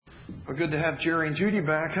Well, good to have Jerry and Judy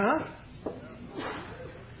back, huh?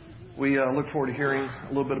 We look forward to hearing a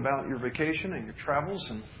little bit about your vacation and your travels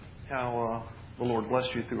and how the Lord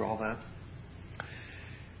blessed you through all that.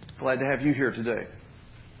 Glad to have you here today.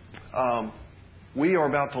 We are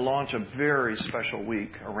about to launch a very special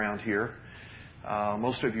week around here.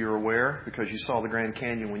 Most of you are aware because you saw the Grand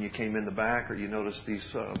Canyon when you came in the back, or you noticed these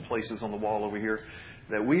places on the wall over here,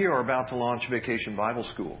 that we are about to launch Vacation Bible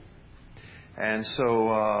School. And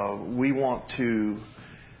so we want to,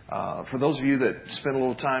 for those of you that spend a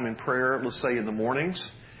little time in prayer, let's say in the mornings,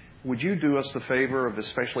 would you do us the favor of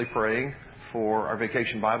especially praying for our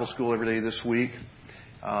Vacation Bible School every day this week?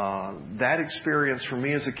 That experience for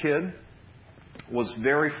me as a kid was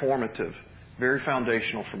very formative, very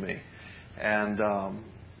foundational for me. And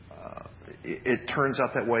it turns out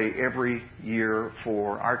that way every year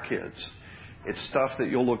for our kids. It's stuff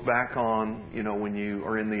that you'll look back on, when you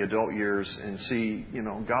are in the adult years and see,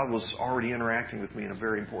 God was already interacting with me in a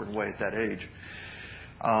very important way at that age.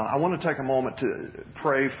 I want to take a moment to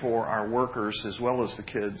pray for our workers as well as the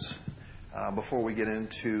kids before we get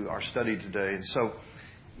into our study today. And so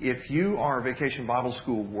if you are a Vacation Bible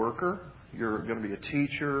School worker, you're going to be a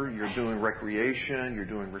teacher, you're doing recreation, you're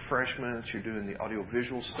doing refreshments, you're doing the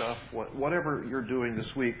audiovisual stuff, whatever you're doing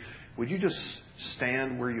this week, would you just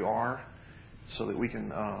stand where you are so that we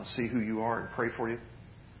can see who you are and pray for you?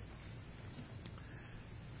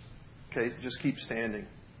 Okay, just keep standing.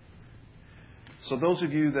 So those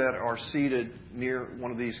of you that are seated near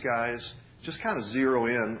one of these guys, just kind of zero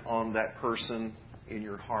in on that person in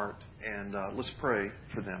your heart, and let's pray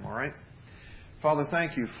for them, all right? Father,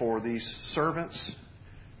 thank you for these servants.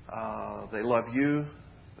 They love you.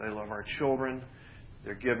 They love our children.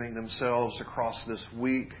 They're giving themselves across this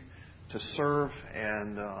week to serve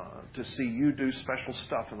and to see you do special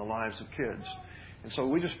stuff in the lives of kids. And so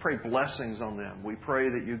we just pray blessings on them. We pray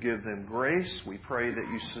that you give them grace. We pray that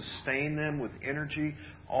you sustain them with energy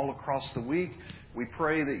all across the week. We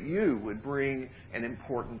pray that you would bring an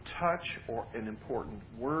important touch or an important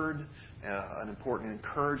word, an important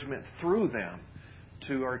encouragement through them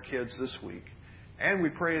to our kids this week. And we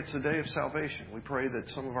pray it's a day of salvation. We pray that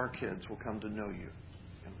some of our kids will come to know you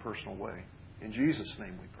in a personal way. In Jesus'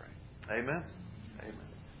 name we pray. Amen? Amen.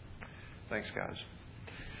 Thanks, guys.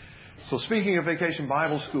 So speaking of Vacation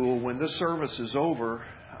Bible School, when this service is over,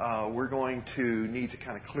 we're going to need to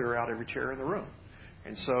kind of clear out every chair in the room.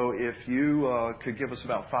 And so if you could give us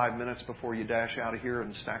about 5 minutes before you dash out of here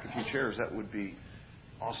and stack a few chairs, that would be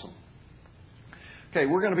awesome. Okay,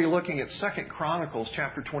 we're going to be looking at 2 Chronicles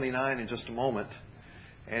chapter 29 in just a moment.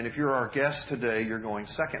 And if you're our guest today, you're going,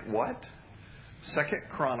 second what? 2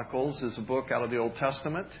 Chronicles is a book out of the Old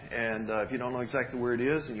Testament, and if you don't know exactly where it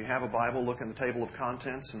is and you have a Bible, look in the table of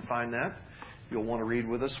contents and find that. You'll want to read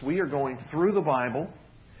with us. We are going through the Bible,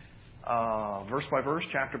 verse by verse,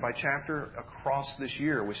 chapter by chapter, across this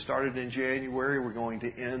year. We started in January. We're going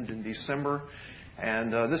to end in December.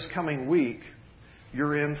 And this coming week,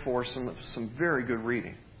 you're in for some very good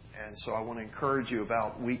reading. And so I want to encourage you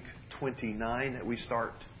about week 29 that we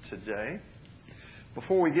start today.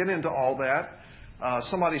 Before we get into all that,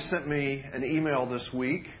 somebody sent me an email this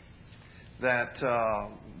week that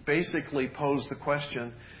basically posed the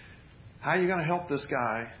question, how are you going to help this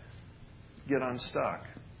guy get unstuck?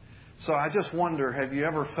 So I just wonder, have you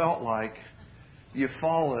ever felt like you've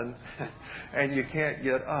fallen and you can't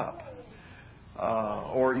get up?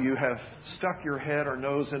 Or you have stuck your head or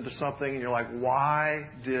nose into something and you're like, why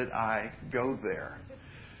did I go there?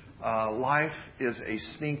 Life is a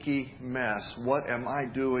stinky mess. What am I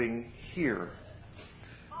doing here?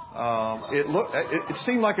 It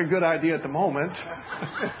seemed like a good idea at the moment.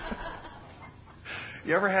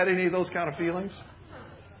 You ever had any of those kind of feelings?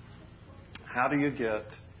 How do you get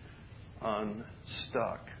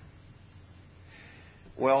unstuck?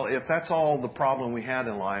 Well, if that's all the problem we had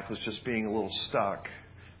in life was just being a little stuck,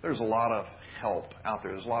 there's a lot of help out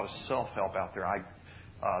there. There's a lot of self-help out there. I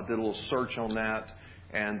did a little search on that.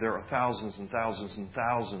 And there are thousands and thousands and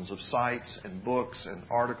thousands of sites and books and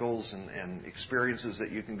articles and experiences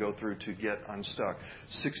that you can go through to get unstuck.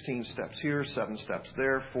 16 steps here, 7 steps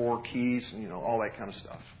there, 4 keys, all that kind of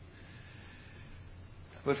stuff.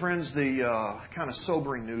 But friends, the kind of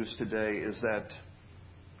sobering news today is that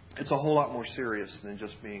it's a whole lot more serious than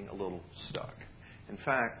just being a little stuck. In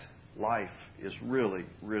fact, life is really,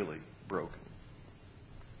 really broken.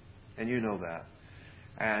 And you know that.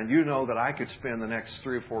 And you know that I could spend the next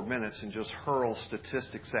 3 or 4 minutes and just hurl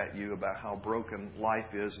statistics at you about how broken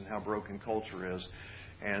life is and how broken culture is.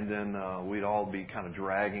 And then we'd all be kind of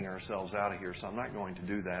dragging ourselves out of here. So I'm not going to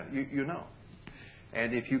do that. You know.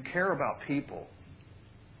 And if you care about people,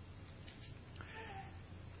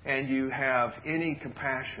 and you have any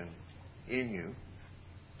compassion in you,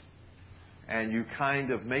 and you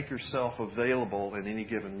kind of make yourself available in any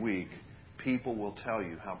given week, people will tell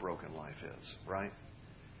you how broken life is, right?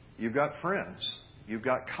 You've got friends. You've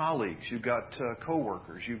got colleagues. You've got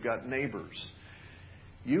coworkers. You've got neighbors.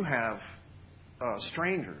 You have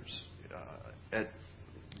strangers at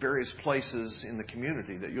various places in the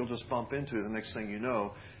community that you'll just bump into. The next thing you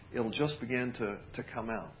know, it'll just begin to come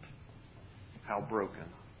out how broken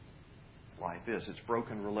life is. It's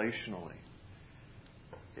broken relationally.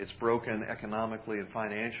 It's broken economically and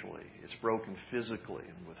financially. It's broken physically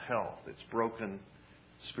and with health. It's broken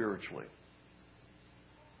spiritually.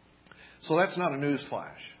 So that's not a news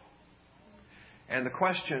flash. And the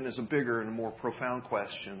question is a bigger and a more profound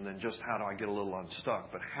question than just how do I get a little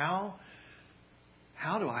unstuck. But how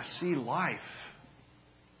do I see life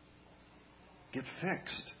get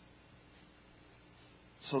fixed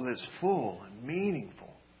so that it's full and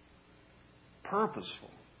meaningful,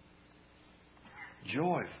 purposeful,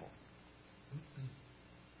 joyful?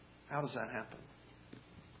 How does that happen?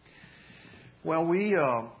 Well, we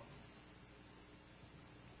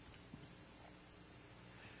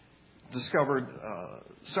discovered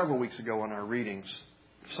several weeks ago in our readings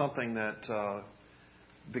something that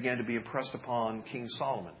began to be impressed upon King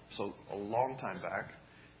Solomon. So a long time back,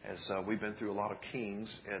 as we've been through a lot of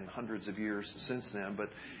kings and hundreds of years since then. But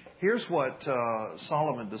here's what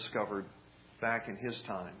Solomon discovered back in his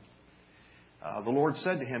time. The Lord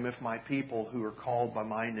said to him, "If my people who are called by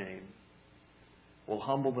my name will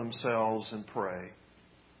humble themselves and pray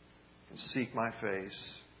and seek my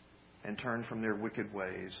face and turn from their wicked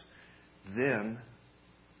ways, then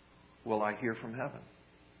will I hear from heaven,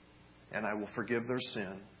 and I will forgive their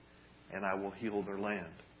sin, and I will heal their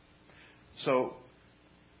land." So,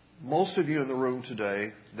 most of you in the room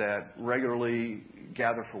today that regularly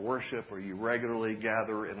gather for worship, or you regularly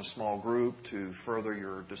gather in a small group to further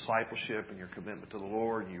your discipleship and your commitment to the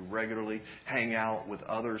Lord, and you regularly hang out with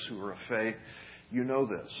others who are of faith, you know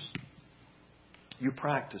this. You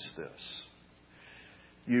practice this.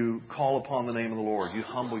 You call upon the name of the Lord. You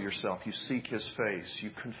humble yourself. You seek His face.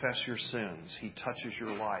 You confess your sins. He touches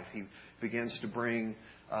your life. He begins to bring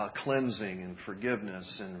cleansing and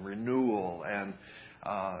forgiveness and renewal. And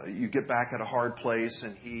you get back at a hard place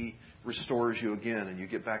and He restores you again. And you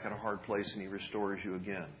get back at a hard place and He restores you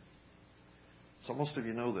again. So most of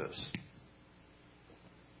you know this.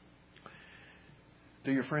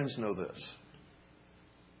 Do your friends know this?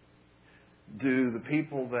 Do the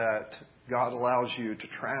people that God allows you to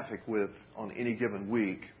traffic with on any given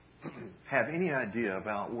week have any idea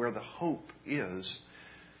about where the hope is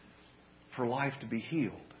for life to be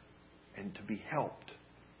healed and to be helped?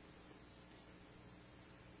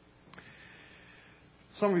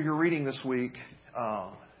 Some of your reading this week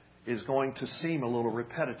is going to seem a little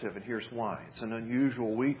repetitive, and here's why. It's an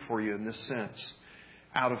unusual week for you in this sense.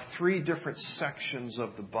 Out of 3 different sections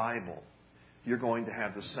of the Bible, you're going to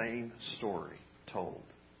have the same story told.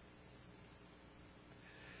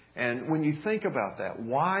 And when you think about that,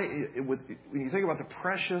 when you think about the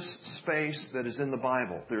precious space that is in the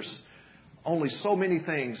Bible, there's only so many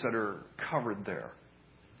things that are covered there.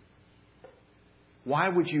 Why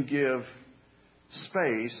would you give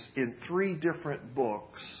space in 3 different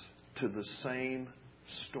books to the same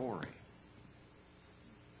story?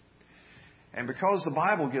 And because the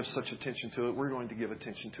Bible gives such attention to it, we're going to give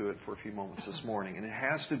attention to it for a few moments this morning. And it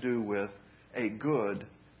has to do with a good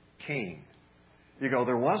king. You go,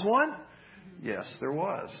 there was one? Yes, there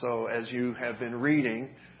was. So as you have been reading,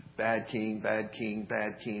 bad king, bad king,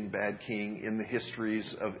 bad king, bad king in the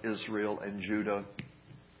histories of Israel and Judah.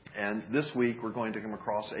 And this week we're going to come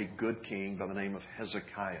across a good king by the name of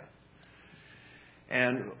Hezekiah.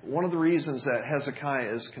 And one of the reasons that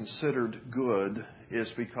Hezekiah is considered good is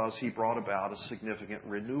because he brought about a significant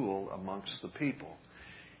renewal amongst the people.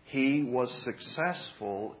 He was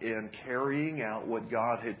successful in carrying out what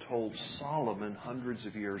God had told Solomon hundreds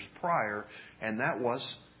of years prior, and that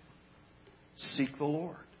was seek the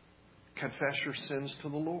Lord. Confess your sins to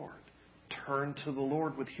the Lord. Turn to the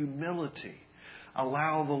Lord with humility.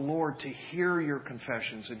 Allow the Lord to hear your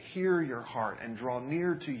confessions and hear your heart and draw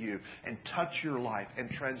near to you and touch your life and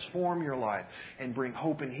transform your life and bring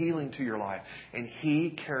hope and healing to your life. And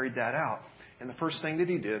he carried that out. And the first thing that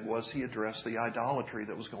he did was he addressed the idolatry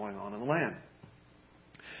that was going on in the land.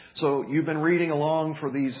 So you've been reading along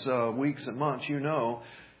for these weeks and months. You know,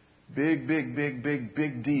 big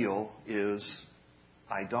deal is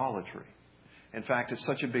idolatry. In fact, it's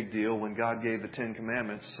such a big deal when God gave the 10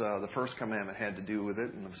 Commandments, the first commandment had to do with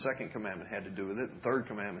it, and the second commandment had to do with it, and the third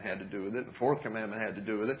commandment had to do with it, and the fourth commandment had to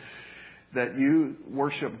do with it. that you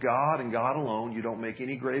worship God and God alone. You don't make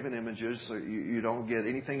any graven images. So you don't get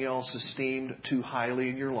anything else esteemed too highly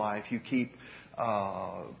in your life. You keep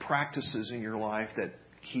practices in your life that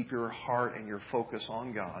keep your heart and your focus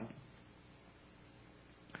on God.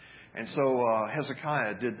 And so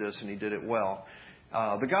Hezekiah did this, and he did it well.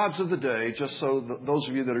 The gods of the day, just so those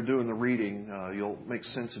of you that are doing the reading, you'll make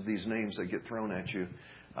sense of these names that get thrown at you.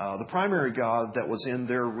 The primary god that was in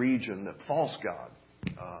their region, that false god,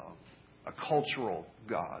 a cultural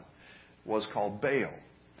god, was called Baal.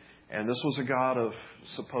 And this was a god of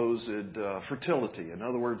supposed fertility. In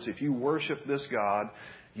other words, if you worship this god,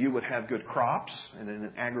 you would have good crops. And in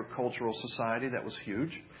an agricultural society, that was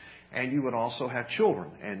huge. And you would also have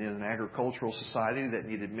children. And in an agricultural society that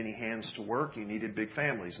needed many hands to work, you needed big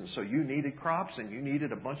families. And so you needed crops and you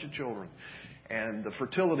needed a bunch of children. And the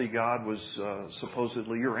fertility god was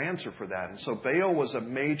supposedly your answer for that. And so Baal was a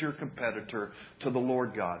major competitor to the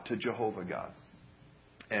Lord God, to Jehovah God.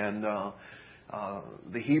 And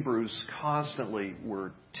the Hebrews constantly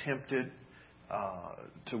were tempted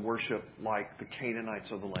to worship like the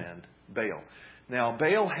Canaanites of the land, Baal. Now,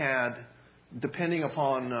 Baal had, depending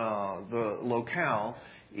upon the locale,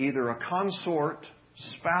 either a consort,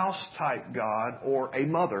 spouse-type god, or a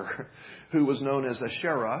mother who was known as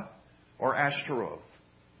Asherah or Ashtaroth.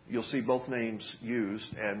 You'll see both names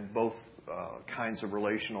used and both kinds of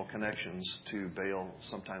relational connections to Baal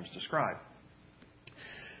sometimes described.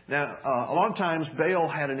 Now, a lot of times Baal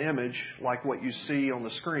had an image like what you see on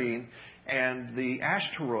the screen, and the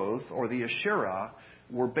Ashtaroth or the Asherah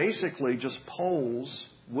were basically just poles,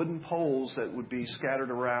 wooden poles that would be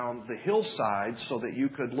scattered around the hillside so that you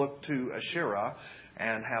could look to Asherah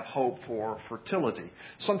and have hope for fertility.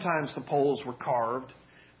 Sometimes the poles were carved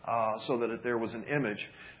so that there was an image.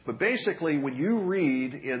 But basically, when you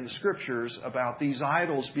read in the Scriptures about these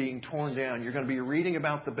idols being torn down, you're going to be reading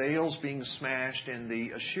about the Baals being smashed and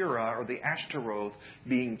the Asherah or the Ashtaroth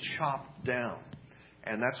being chopped down.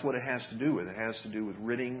 And that's what it has to do with. It has to do with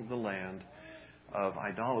ridding the land of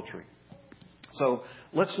idolatry. So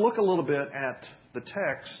let's look a little bit at the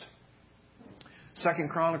text, 2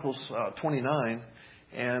 Chronicles 29,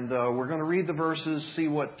 and we're going to read the verses, see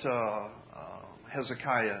what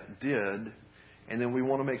Hezekiah did, and then we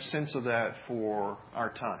want to make sense of that for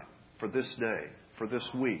our time, for this day, for this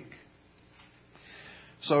week.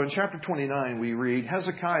 So in chapter 29 we read,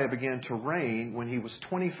 Hezekiah began to reign when he was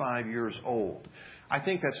 25 years old. I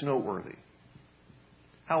think that's noteworthy.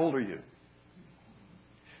 How old are you?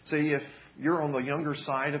 See, if you're on the younger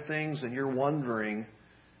side of things and you're wondering,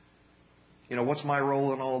 what's my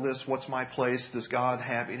role in all this? What's my place? Does God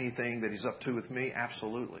have anything that He's up to with me?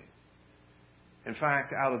 Absolutely. In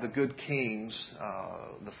fact, out of the good kings,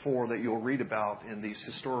 the four that you'll read about in these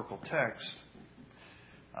historical texts,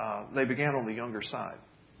 they began on the younger side.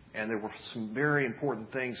 And there were some very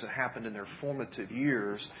important things that happened in their formative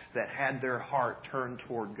years that had their heart turned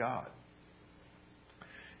toward God.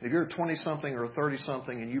 If you're a 20-something or a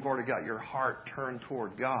 30-something and you've already got your heart turned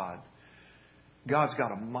toward God, God's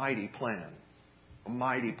got a mighty plan, a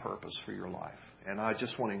mighty purpose for your life. And I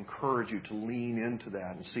just want to encourage you to lean into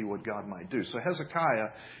that and see what God might do. So Hezekiah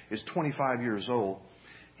is 25 years old.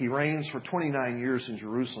 He reigns for 29 years in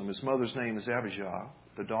Jerusalem. His mother's name is Abijah,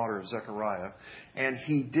 the daughter of Zechariah. And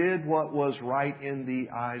he did what was right in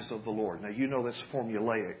the eyes of the Lord. Now, you know that's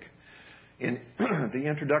formulaic. In the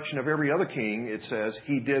introduction of every other king, it says,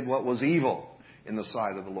 he did what was evil in the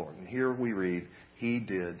sight of the Lord. And here we read, he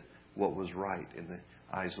did what was right in the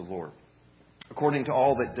eyes of the Lord, according to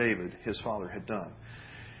all that David, his father, had done.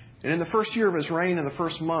 And in the first year of his reign, in the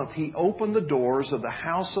first month, he opened the doors of the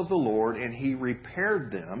house of the Lord, and he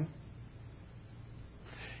repaired them.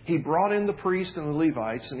 He brought in the priests and the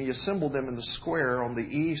Levites, and he assembled them in the square on the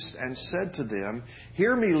east, and said to them,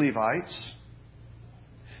 Hear me, Levites.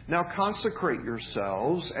 Now consecrate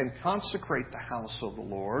yourselves, and consecrate the house of the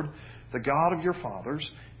Lord, the God of your fathers,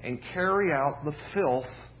 and carry out the filth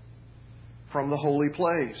from the holy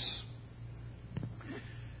place.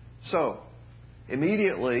 So,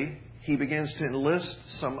 immediately, he begins to enlist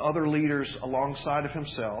some other leaders alongside of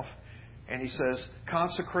himself. And he says,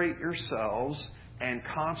 consecrate yourselves and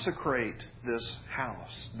consecrate this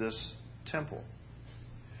house, this temple.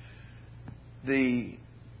 The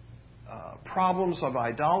problems of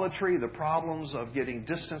idolatry, the problems of getting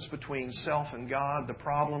distance between self and God, the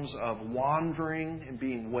problems of wandering and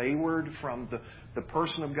being wayward from the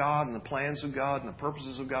person of God and the plans of God and the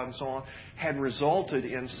purposes of God and so on, had resulted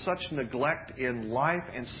in such neglect in life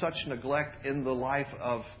and such neglect in the life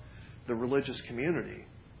of the religious community.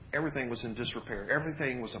 Everything was in disrepair.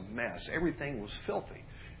 Everything was a mess. Everything was filthy.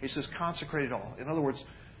 He says, consecrate it all. In other words,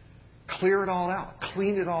 clear it all out.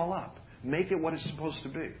 Clean it all up. Make it what it's supposed to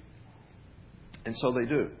be. And so they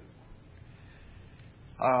do.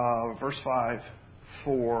 Verse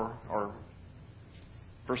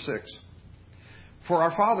 6. For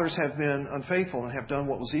our fathers have been unfaithful and have done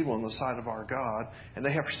what was evil in the sight of our God, and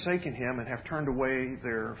they have forsaken Him and have turned away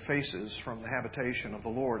their faces from the habitation of the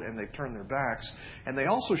Lord, and they've turned their backs. And they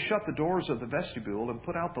also shut the doors of the vestibule and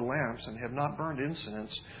put out the lamps, and have not burned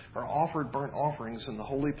incense or offered burnt offerings in the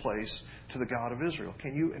holy place to the God of Israel.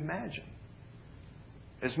 Can you imagine?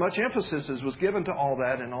 As much emphasis as was given to all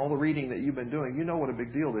that and all the reading that you've been doing, you know what a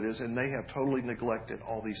big deal it is, and they have totally neglected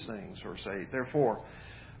all these things. Verse 8, therefore,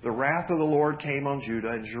 the wrath of the Lord came on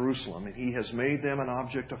Judah and Jerusalem, and He has made them an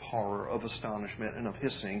object of horror, of astonishment, and of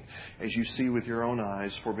hissing, as you see with your own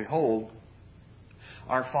eyes. For behold,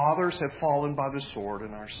 our fathers have fallen by the sword,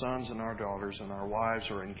 and our sons and our daughters and our wives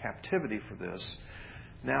are in captivity for this.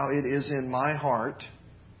 Now it is in my heart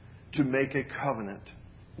to make a covenant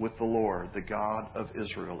with the Lord, the God of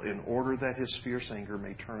Israel, in order that His fierce anger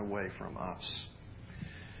may turn away from us.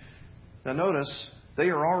 Now notice, they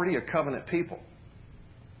are already a covenant people.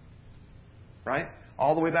 Right?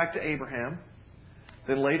 All the way back to Abraham.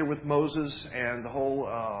 Then later with Moses and the whole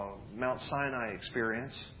Mount Sinai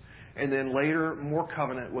experience. And then later, more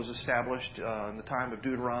covenant was established in the time of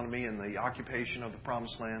Deuteronomy and the occupation of the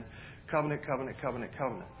Promised Land. Covenant, covenant, covenant,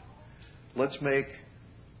 covenant. Let's make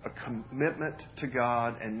a commitment to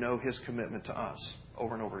God and know His commitment to us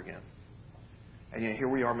over and over again. And yet here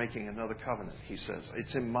we are making another covenant, he says.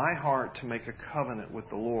 It's in my heart to make a covenant with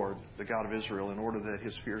the Lord, the God of Israel, in order that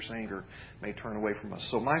His fierce anger may turn away from us.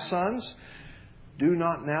 So my sons, do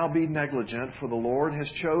not now be negligent, for the Lord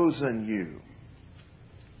has chosen you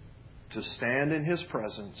to stand in His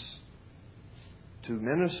presence, to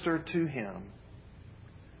minister to Him,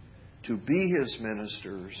 to be His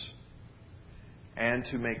ministers, and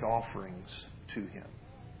to make offerings to Him.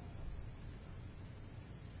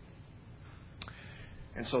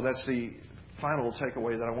 And so that's the final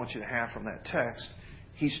takeaway that I want you to have from that text.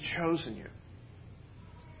 He's chosen you.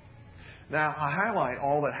 Now, I highlight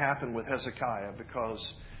all that happened with Hezekiah because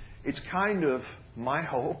it's kind of my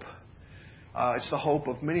hope. It's the hope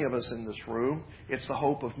of many of us in this room. It's the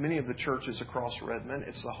hope of many of the churches across Redmond.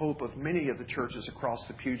 It's the hope of many of the churches across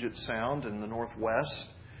the Puget Sound and the Northwest.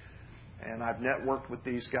 And I've networked with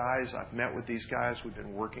these guys. I've met with these guys. We've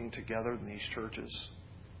been working together in these churches.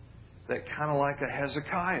 That kind of like a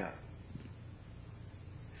Hezekiah.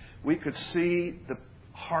 We could see the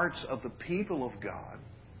hearts of the people of God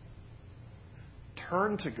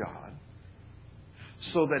turn to God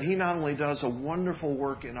so that He not only does a wonderful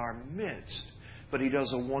work in our midst, but He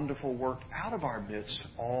does a wonderful work out of our midst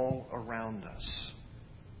all around us.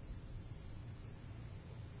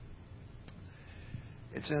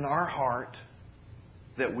 It's in our heart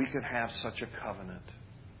that we could have such a covenant,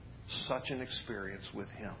 such an experience with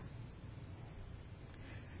Him.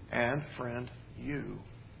 And, friend, you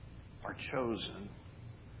are chosen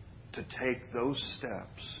to take those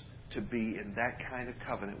steps to be in that kind of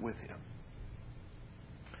covenant with Him.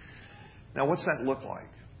 Now, what's that look like?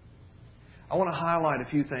 I want to highlight a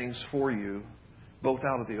few things for you, both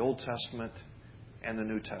out of the Old Testament and the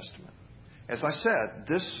New Testament. As I said,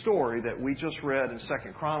 this story that we just read in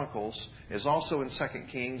 2 Chronicles is also in 2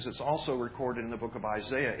 Kings. It's also recorded in the book of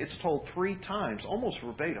Isaiah. It's told 3 times, almost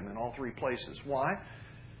verbatim in all 3 places. Why?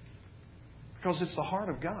 Because it's the heart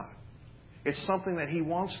of God. It's something that He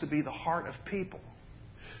wants to be the heart of people.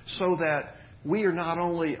 So that we are not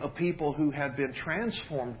only a people who have been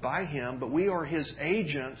transformed by Him, but we are His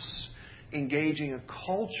agents engaging a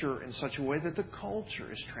culture in such a way that the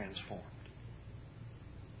culture is transformed.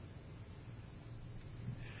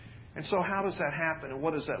 And so how does that happen, and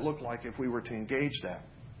what does that look like if we were to engage that?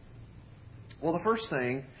 Well, the first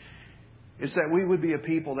thing is that we would be a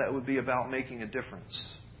people that would be about making a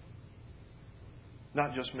difference.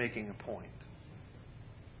 Not just making a point.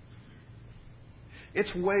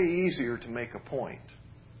 It's way easier to make a point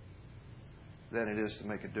than it is to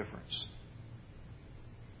make a difference.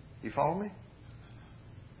 You follow me?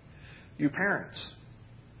 You parents.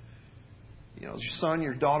 Your son,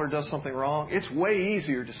 your daughter does something wrong. It's way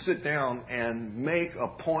easier to sit down and make a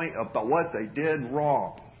point about what they did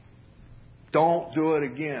wrong. Don't do it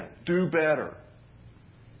again. Do better.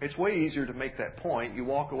 It's way easier to make that point. You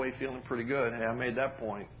walk away feeling pretty good. Hey, I made that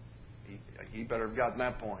point. He better have gotten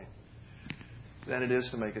that point. Than it is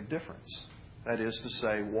to make a difference. That is to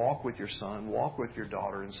say, walk with your son, walk with your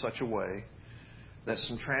daughter in such a way that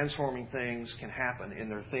some transforming things can happen in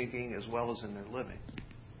their thinking as well as in their living.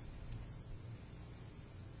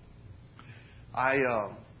 I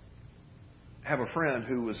have a friend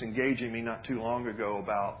who was engaging me not too long ago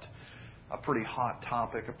about a pretty hot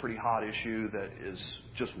topic, a pretty hot issue that is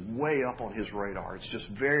just way up on his radar. It's just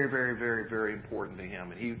very, very, very, very important to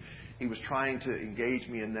him. And he was trying to engage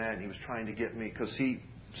me in that, and he was trying to get me, because he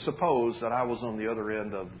supposed that I was on the other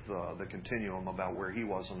end of the continuum about where he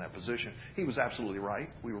was in that position. He was absolutely right.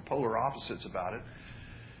 We were polar opposites about it.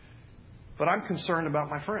 But I'm concerned about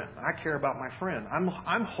my friend. I care about my friend.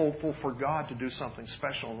 I'm hopeful for God to do something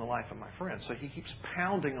special in the life of my friend. So he keeps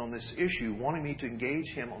pounding on this issue, wanting me to engage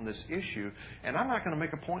him on this issue. And I'm not going to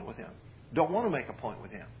make a point with him. Don't want to make a point with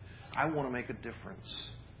him. I want to make a difference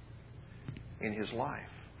in his life.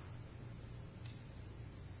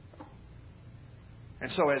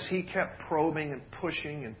 And so as he kept probing and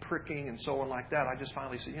pushing and pricking and so on like that, I just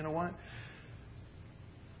finally said, you know what?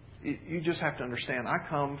 You just have to understand, I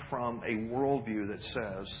come from a worldview that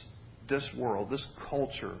says this world, this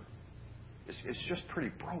culture, it's just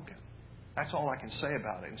pretty broken. That's all I can say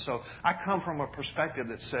about it. And so I come from a perspective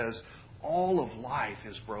that says all of life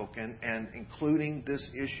is broken, and including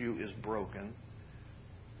this issue is broken.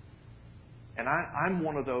 And I'm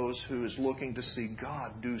one of those who is looking to see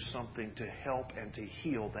God do something to help and to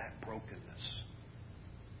heal that brokenness.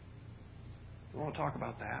 You want to talk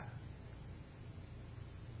about that?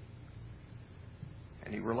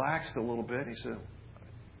 And he relaxed a little bit. And he said,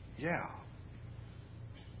 yeah.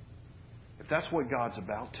 If that's what God's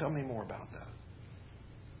about, tell me more about that.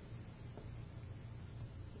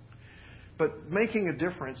 But making a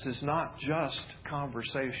difference is not just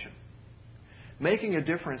conversation. Making a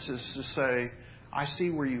difference is to say, I see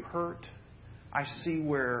where you hurt. I see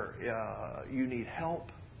where you need help.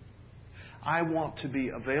 I want to be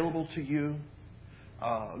available to you.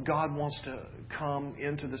 God wants to come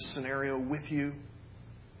into this scenario with you.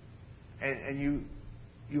 And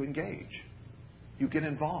you engage. You get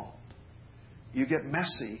involved. You get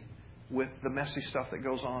messy with the messy stuff that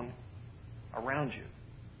goes on around you.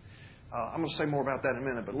 I'm going to say more about that in a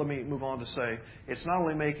minute, but let me move on to say it's not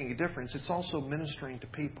only making a difference, it's also ministering to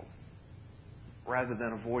people rather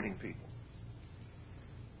than avoiding people.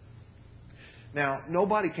 Now,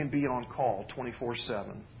 nobody can be on call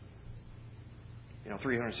 24/7,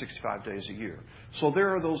 365 days a year. So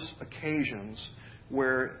there are those occasions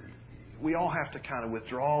where we all have to kind of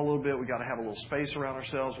withdraw a little bit. We've got to have a little space around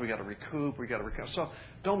ourselves. We've got to recoup. We've got to recover. So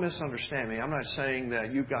don't misunderstand me. I'm not saying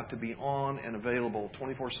that you've got to be on and available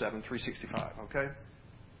 24/7, 365, okay?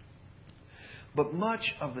 But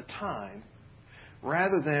much of the time,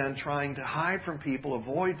 rather than trying to hide from people,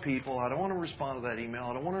 avoid people, I don't want to respond to that email.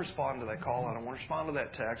 I don't want to respond to that call. I don't want to respond to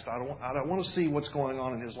that text. I don't want to see what's going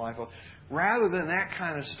on in his life. Rather than that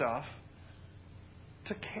kind of stuff,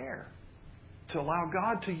 to care. To allow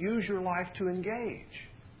God to use your life to engage.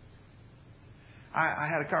 I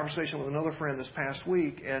had a conversation with another friend this past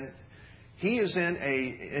week, and he is in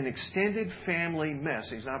an extended family mess.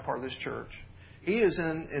 He's not part of this church. He is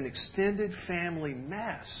in an extended family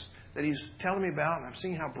mess that he's telling me about, and I'm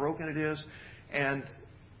seeing how broken it is. And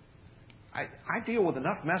I deal with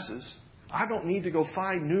enough messes. I don't need to go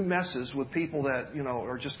find new messes with people that,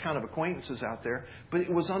 are just kind of acquaintances out there. But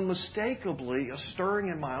it was unmistakably a stirring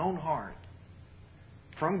in my own heart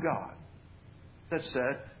from God that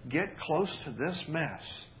said, get close to this mess.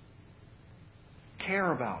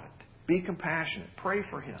 Care about it. Be compassionate. Pray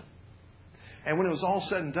for him. And when it was all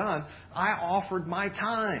said and done, I offered my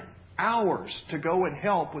time, hours, to go and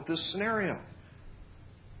help with this scenario.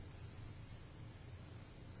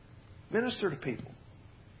 Minister to people,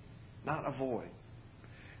 not avoid.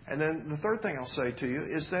 And then the third thing I'll say to you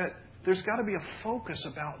is that there's got to be a focus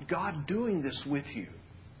about God doing this with you.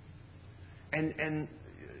 And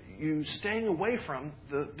you staying away from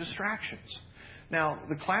the distractions. Now,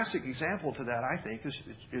 the classic example to that, I think,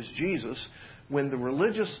 is Jesus, when the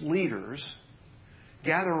religious leaders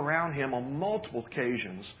gather around him on multiple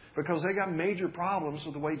occasions because they got major problems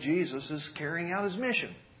with the way Jesus is carrying out his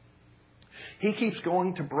mission. He keeps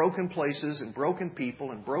going to broken places and broken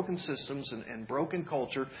people and broken systems and broken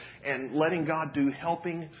culture and letting God do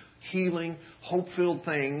helping, healing, hope-filled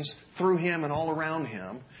things through him and all around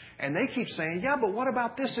him. And they keep saying, yeah, but what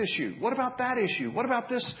about this issue? What about that issue? What about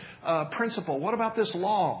this principle? What about this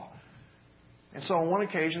law? And so on one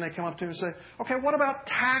occasion, they come up to him and say, okay, what about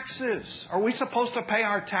taxes? Are we supposed to pay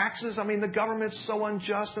our taxes? I mean, the government's so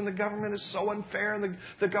unjust and the government is so unfair and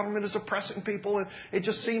the government is oppressing people. And it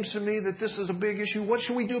just seems to me that this is a big issue. What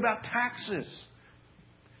should we do about taxes?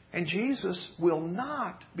 And Jesus will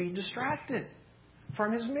not be distracted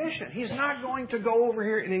from his mission. He's not going to go over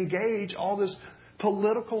here and engage all this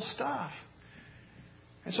political stuff.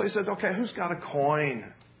 And so he said, okay, who's got a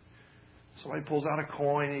coin? Somebody pulls out a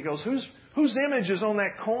coin and he goes, whose image is on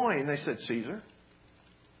that coin? They said, Caesar.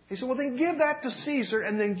 He said, well, then give that to Caesar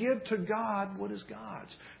and then give to God what is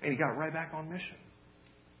God's. And he got right back on mission.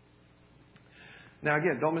 Now,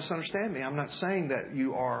 again, don't misunderstand me. I'm not saying that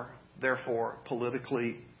you are, therefore,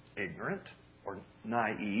 politically ignorant or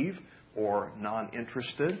naive or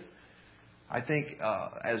non-interested. I think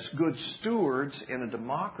as good stewards in a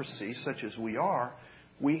democracy such as we are,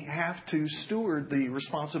 we have to steward the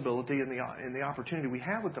responsibility and the opportunity we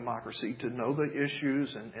have with democracy to know the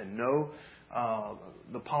issues and know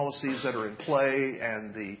the policies that are in play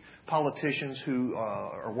and the politicians who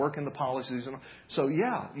are working the policies. So,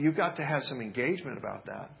 yeah, you've got to have some engagement about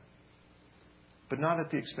that, but not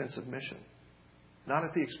at the expense of mission. Not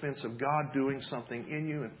at the expense of God doing something in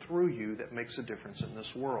you and through you that makes a difference in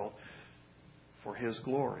this world for His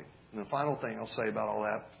glory. And the final thing I'll say about all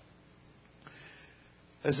that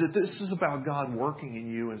is that this is about God working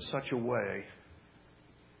in you in such a way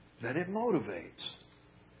that it motivates,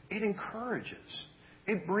 it encourages,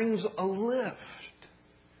 it brings a lift,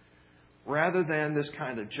 rather than this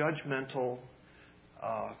kind of judgmental,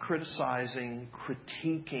 criticizing,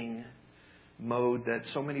 critiquing mode that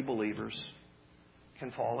so many believers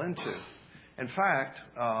can fall into. In fact,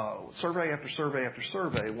 survey after survey after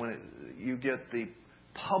survey, when you get the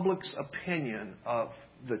public's opinion of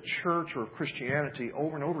the church or of Christianity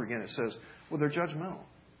over and over again, it says, well, they're judgmental.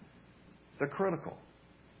 They're critical.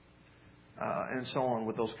 And so on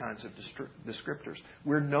with those kinds of descriptors.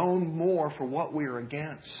 We're known more for what we are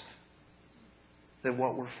against than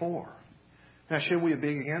what we're for. Now, should we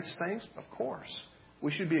be against things? Of course.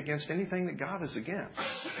 We should be against anything that God is against.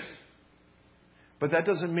 But that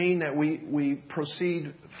doesn't mean that we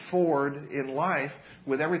proceed forward in life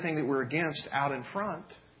with everything that we're against out in front.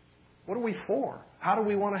 What are we for? How do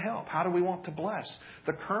we want to help? How do we want to bless?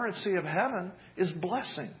 The currency of heaven is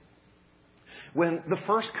blessing. When the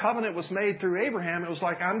first covenant was made through Abraham, it was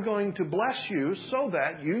like, I'm going to bless you so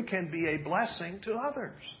that you can be a blessing to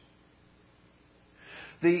others.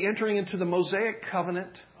 The entering into the Mosaic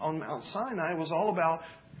covenant on Mount Sinai was all about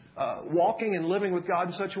walking and living with God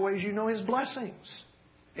in such a way as you know His blessings.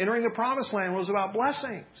 Entering the promised land was about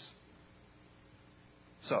blessings.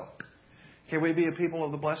 So, can we be a people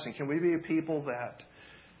of the blessing? Can we be a people that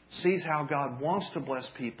sees how God wants to bless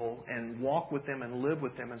people and walk with them and live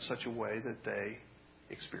with them in such a way that they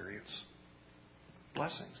experience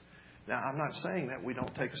blessings? Now, I'm not saying that we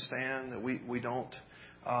don't take a stand, that we don't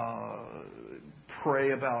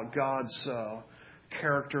pray about God's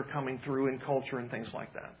character coming through in culture and things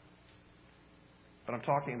like that. But I'm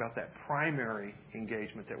talking about that primary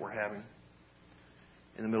engagement that we're having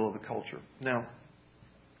in the middle of the culture. Now,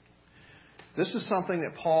 this is something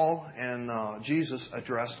that Paul and Jesus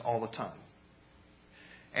addressed all the time.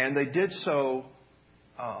 And they did so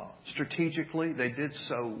strategically. They did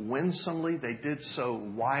so winsomely. They did so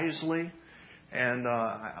wisely. And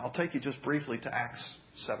I'll take you just briefly to Acts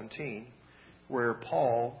 17, where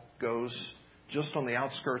Paul goes just on the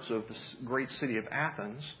outskirts of this great city of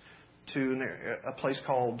Athens to a place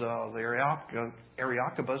called the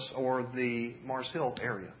Areopagus or the Mars Hill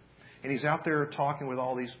area. And he's out there talking with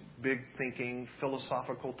all these big thinking,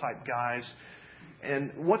 philosophical type guys.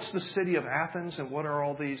 And what's the city of Athens and what are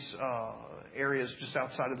all these areas just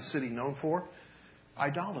outside of the city known for?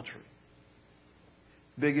 Idolatry.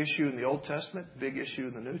 Big issue in the Old Testament, big issue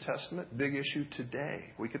in the New Testament, big issue today.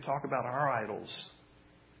 We could talk about our idols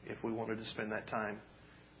if we wanted to spend that time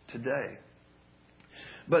today.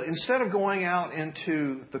 But instead of going out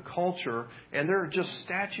into the culture, and there are just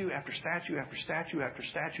statue after statue after statue after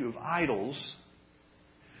statue of idols,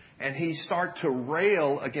 and he start to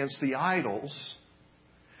rail against the idols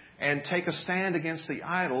and take a stand against the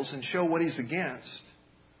idols and show what he's against,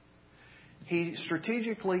 he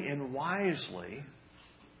strategically and wisely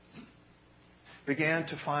began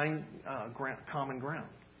to find common ground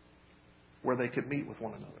where they could meet with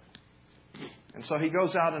one another. And so he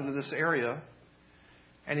goes out into this area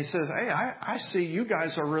and he says, hey, I see you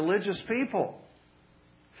guys are religious people.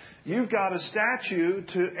 You've got a statue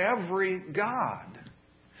to every god.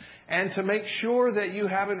 And to make sure that you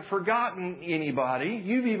haven't forgotten anybody,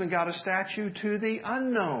 you've even got a statue to the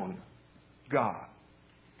unknown God.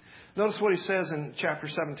 Notice what he says in chapter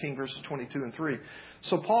 17, verses 22 and 3.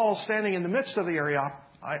 So Paul, standing in the midst of the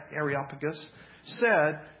Areopagus,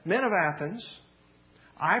 said, Men of Athens,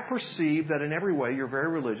 I perceive that in every way you're very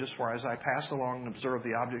religious, for as I passed along and observed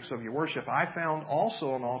the objects of your worship, I found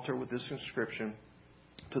also an altar with this inscription,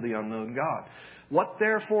 to the unknown God. What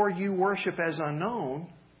therefore you worship as unknown,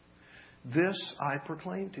 this I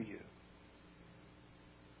proclaim to you.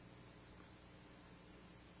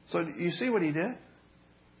 So you see what he did?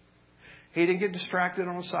 He didn't get distracted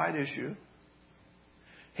on a side issue.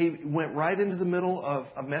 He went right into the middle of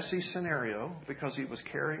a messy scenario because he was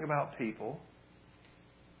caring about people.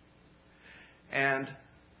 And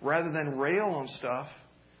rather than rail on stuff,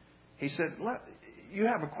 he said, you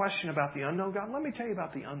have a question about the unknown God? Let me tell you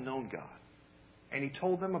about the unknown God. And he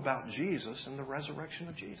told them about Jesus and the resurrection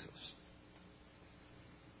of Jesus.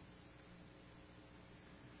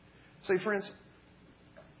 See, friends,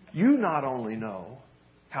 you not only know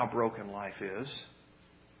how broken life is,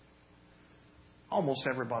 almost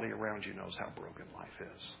everybody around you knows how broken life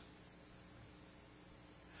is.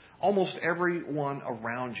 Almost everyone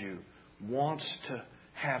around you wants to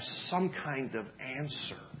have some kind of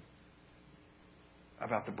answer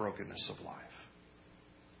about the brokenness of life.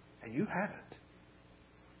 And you have it.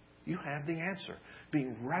 You have the answer.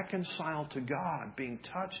 Being reconciled to God, being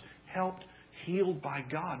touched, helped, healed by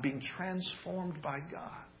God, being transformed by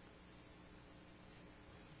God.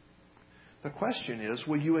 The question is,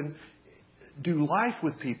 will you do life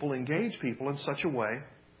with people, engage people in such a way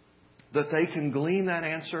that they can glean that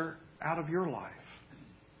answer out of your life?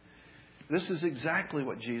 This is exactly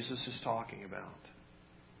what Jesus is talking about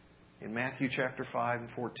in Matthew chapter 5 and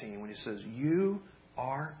 14 when He says, you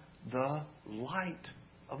are the light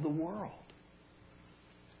of the world.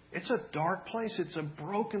 It's a dark place. It's a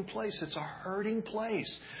broken place. It's a hurting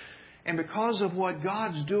place. And because of what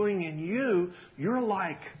God's doing in you, you're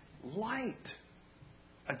like light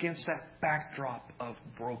against that backdrop of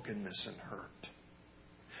brokenness and hurt.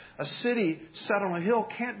 A city set on a hill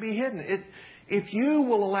can't be hidden. If you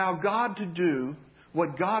will allow God to do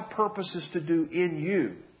what God purposes to do in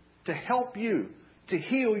you, to help you, to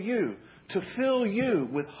heal you, to fill you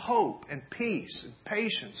with hope and peace and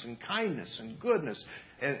patience and kindness and goodness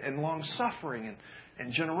and long-suffering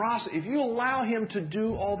and generosity. If you allow Him to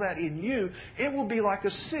do all that in you, it will be like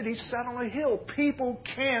a city set on a hill. People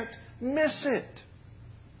can't miss it.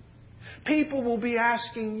 People will be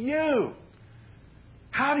asking you,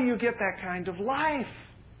 how do you get that kind of life?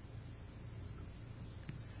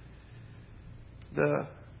 The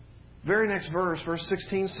very next verse, verse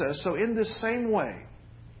 16 says, so in this same way,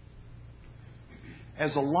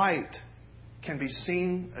 as a light can be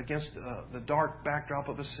seen against the dark backdrop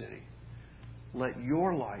of a city, let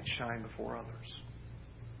your light shine before others.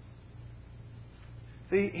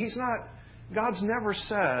 God's never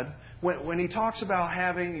said, when He talks about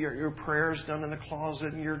having your prayers done in the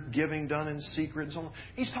closet and your giving done in secret and so on,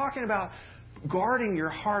 He's talking about guarding your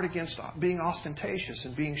heart against being ostentatious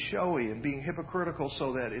and being showy and being hypocritical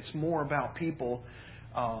so that it's more about people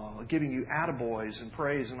giving you attaboys and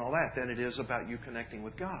praise and all that than it is about you connecting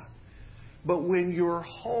with God. But when you're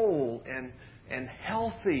whole and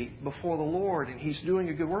healthy before the Lord and He's doing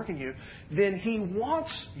a good work in you, then He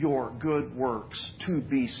wants your good works to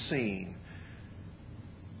be seen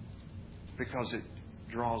because it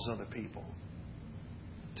draws other people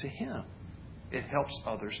to Him. It helps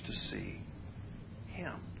others to see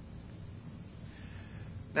Him.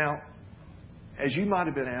 Now, as you might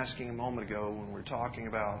have been asking a moment ago when we were talking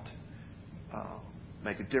about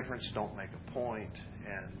make a difference, don't make a point,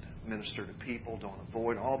 and minister to people, don't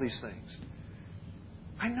avoid, all these things.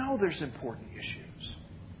 I know there's important issues.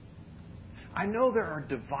 I know there are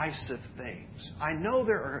divisive things. I know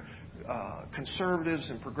there are conservatives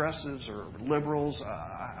and progressives or liberals.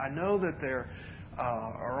 I know that there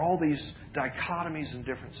are all these dichotomies and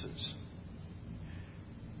differences.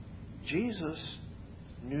 Jesus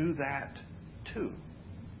knew that too.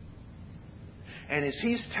 And as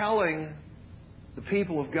He's telling the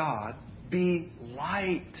people of God, be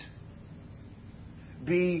light,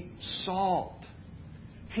 be salt,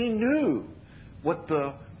 He knew what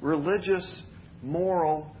the religious,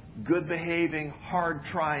 moral, good-behaving,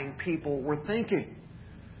 hard-trying people were thinking.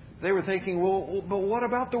 They were thinking, well, but what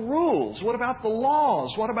about the rules? What about the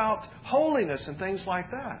laws? What about holiness and things like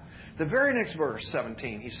that? The very next verse,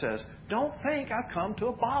 17, He says, don't think I've come to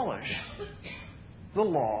abolish the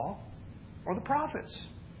law or the prophets.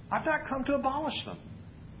 I've not come to abolish them.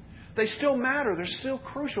 They still matter. They're still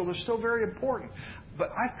crucial. They're still very important. But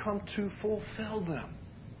I've come to fulfill them.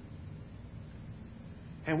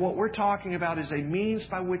 And what we're talking about is a means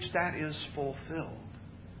by which that is fulfilled.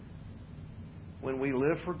 When we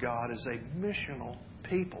live for God as a missional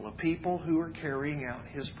people, a people who are carrying out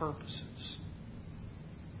His purposes.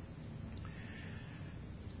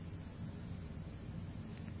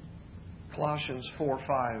 Colossians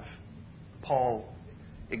 4:5, Paul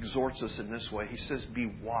exhorts us in this way. He says,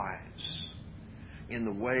 be wise in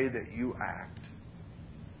the way that you act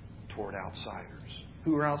toward outsiders.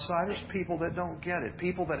 Who are outsiders? People that don't get it.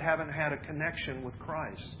 People that haven't had a connection with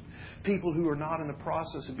Christ. People who are not in the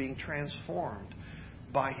process of being transformed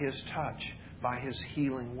by His touch, by His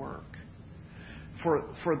healing work.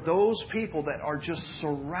 for those people that are just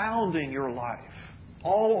surrounding your life,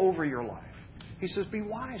 all over your life. He says, be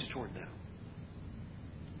wise toward them.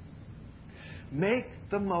 Make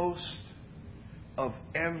the most of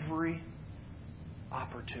every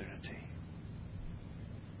opportunity.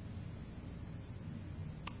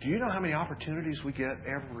 Do you know how many opportunities we get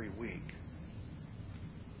every week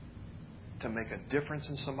to make a difference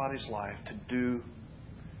in somebody's life, to do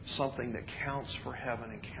something that counts for heaven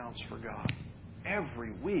and counts for God?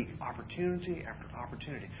 Every week, opportunity after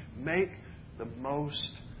opportunity. Make the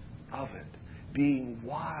most of it. Being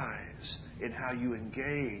wise in how you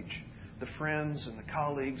engage the friends and the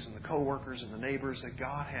colleagues and the coworkers and the neighbors that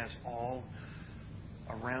God has all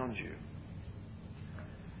around you.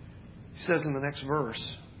 He says in the next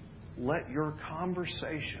verse, let your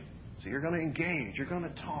conversation, so you're going to engage, you're going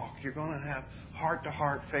to talk, you're going to have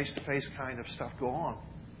heart-to-heart, face-to-face kind of stuff go on.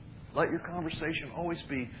 Let your conversation always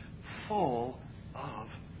be full of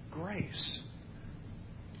grace.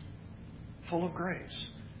 Full of grace.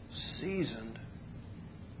 Seasoned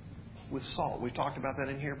with salt. We've talked about that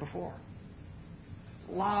in here before.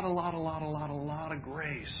 A lot of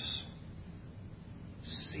grace.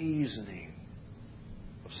 Seasoning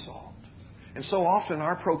of salt. And so often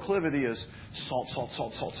our proclivity is salt, salt,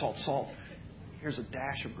 salt, salt, salt, salt. Here's a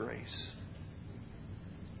dash of grace.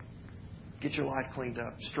 Get your life cleaned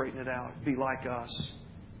up. Straighten it out. Be like us.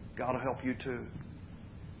 God will help you too.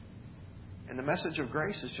 And the message of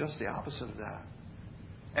grace is just the opposite of that.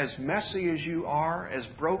 As messy as you are, as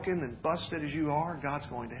broken and busted as you are, God's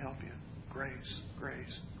going to help you. Grace,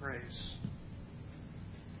 grace, grace.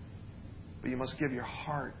 But you must give your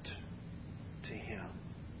heart to Him.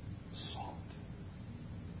 Salt.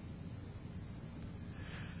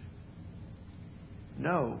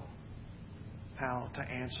 Know how to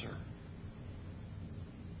answer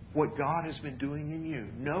what God has been doing in you.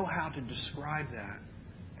 Know how to describe that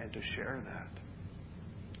and to share that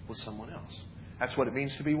with someone else. That's what it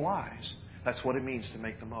means to be wise. That's what it means to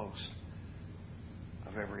make the most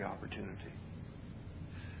of every opportunity.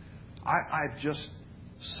 I've just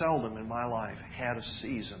seldom in my life had a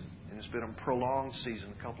season, and it's been a prolonged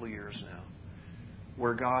season, a couple of years now,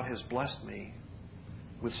 where God has blessed me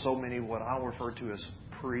with so many what I'll refer to as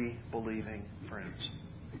pre-believing friends.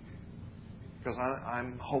 Because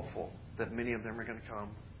I'm hopeful that many of them are going to come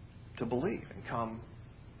to believe and come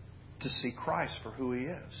to see Christ for who He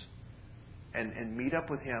is. And meet up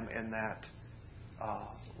with Him in that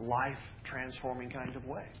life-transforming kind of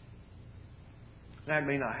way. That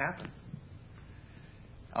may not happen.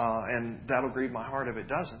 And that'll grieve my heart if it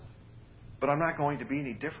doesn't. But I'm not going to be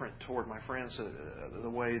any different toward my friends the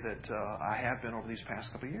way that I have been over these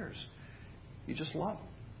past couple of years. You just love them.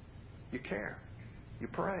 You care. You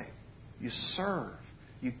pray. You serve.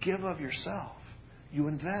 You give of yourself. You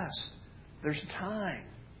invest. There's time.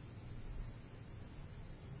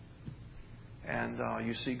 And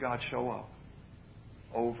you see God show up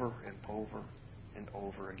over and over and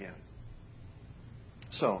over again.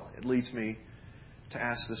 So, it leads me to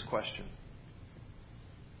ask this question.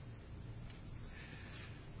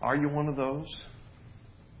 Are you one of those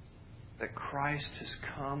that Christ has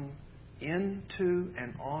come into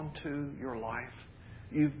and onto your life?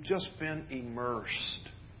 You've just been immersed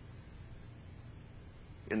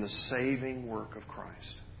in the saving work of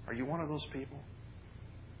Christ. Are you one of those people?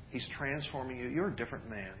 He's transforming you. You're a different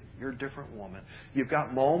man. You're a different woman. You've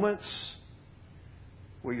got moments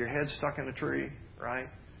where your head's stuck in a tree, right?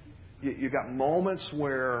 You've got moments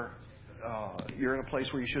where you're in a place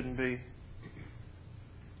where you shouldn't be.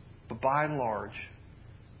 But by and large,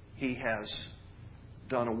 He has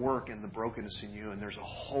done a work in the brokenness in you, and there's a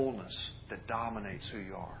wholeness that dominates who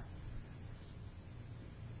you are.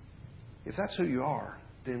 If that's who you are,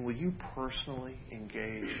 then will you personally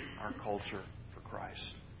engage our culture for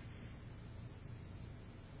Christ?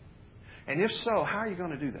 And if so, how are you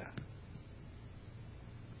going to do that?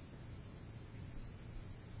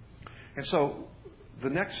 And so, the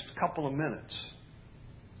next couple of minutes,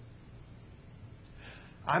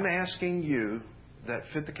 I'm asking you that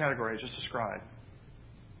fit the category I just described.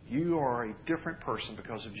 You are a different person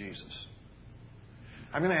because of Jesus.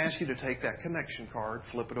 I'm going to ask you to take that connection card,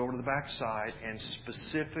 flip it over to the back side, and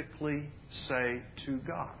specifically say to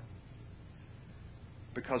God.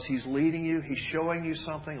 Because He's leading you, He's showing you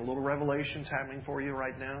something, a little revelation's happening for you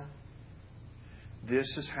right now. This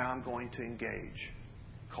is how I'm going to engage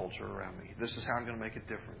culture around me. This is how I'm going to make a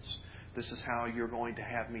difference. This is how you're going to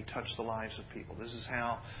have me touch the lives of people. This is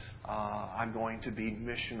how I'm going to be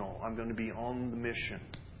missional. I'm going to be on the mission.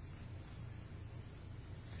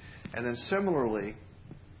 And then similarly,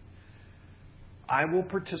 I will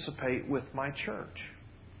participate with my church.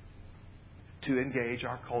 to engage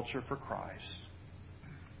our culture for Christ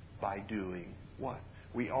by doing what?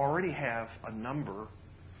 We already have a number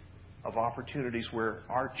of opportunities where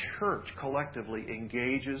our church collectively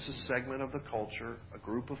engages a segment of the culture, a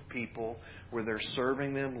group of people, where they're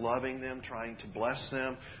serving them, loving them, trying to bless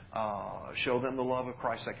them, show them the love of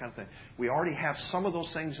Christ, that kind of thing. We already have some of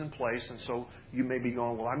those things in place, and so you may be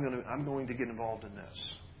going, well, I'm going to get involved in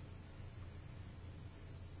this.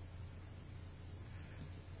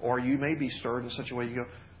 Or you may be stirred in such a way you go,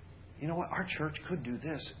 you know what, our church could do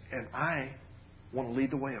this, and I want to lead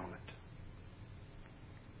the way on it.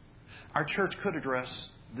 Our church could address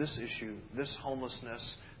this issue, this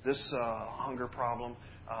homelessness, this hunger problem,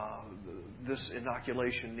 this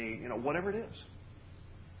inoculation need, whatever it is.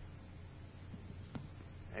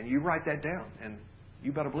 And you write that down, and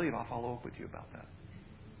you better believe I'll follow up with you about that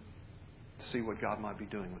to see what God might be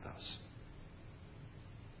doing with us.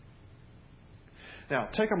 Now,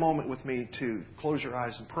 take a moment with me to close your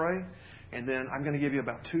eyes and pray, and then I'm going to give you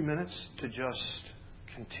about 2 minutes to just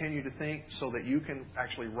continue to think so that you can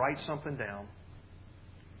actually write something down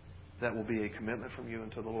that will be a commitment from you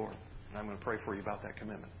and to the Lord. And I'm going to pray for you about that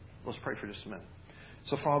commitment. Let's pray for just a minute.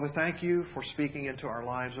 So, Father, thank you for speaking into our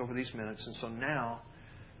lives over these minutes. And so now,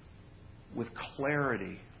 with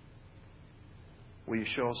clarity, will you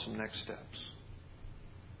show us some next steps?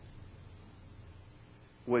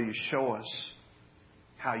 Will you show us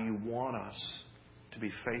how you want us to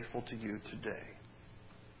be faithful to you today?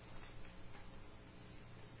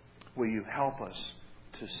 Will you help us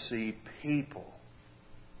to see people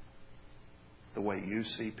the way you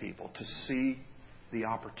see people, to see the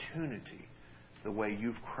opportunity the way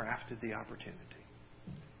you've crafted the opportunity?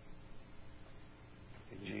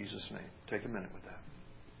 In Jesus' name. Take a minute with that.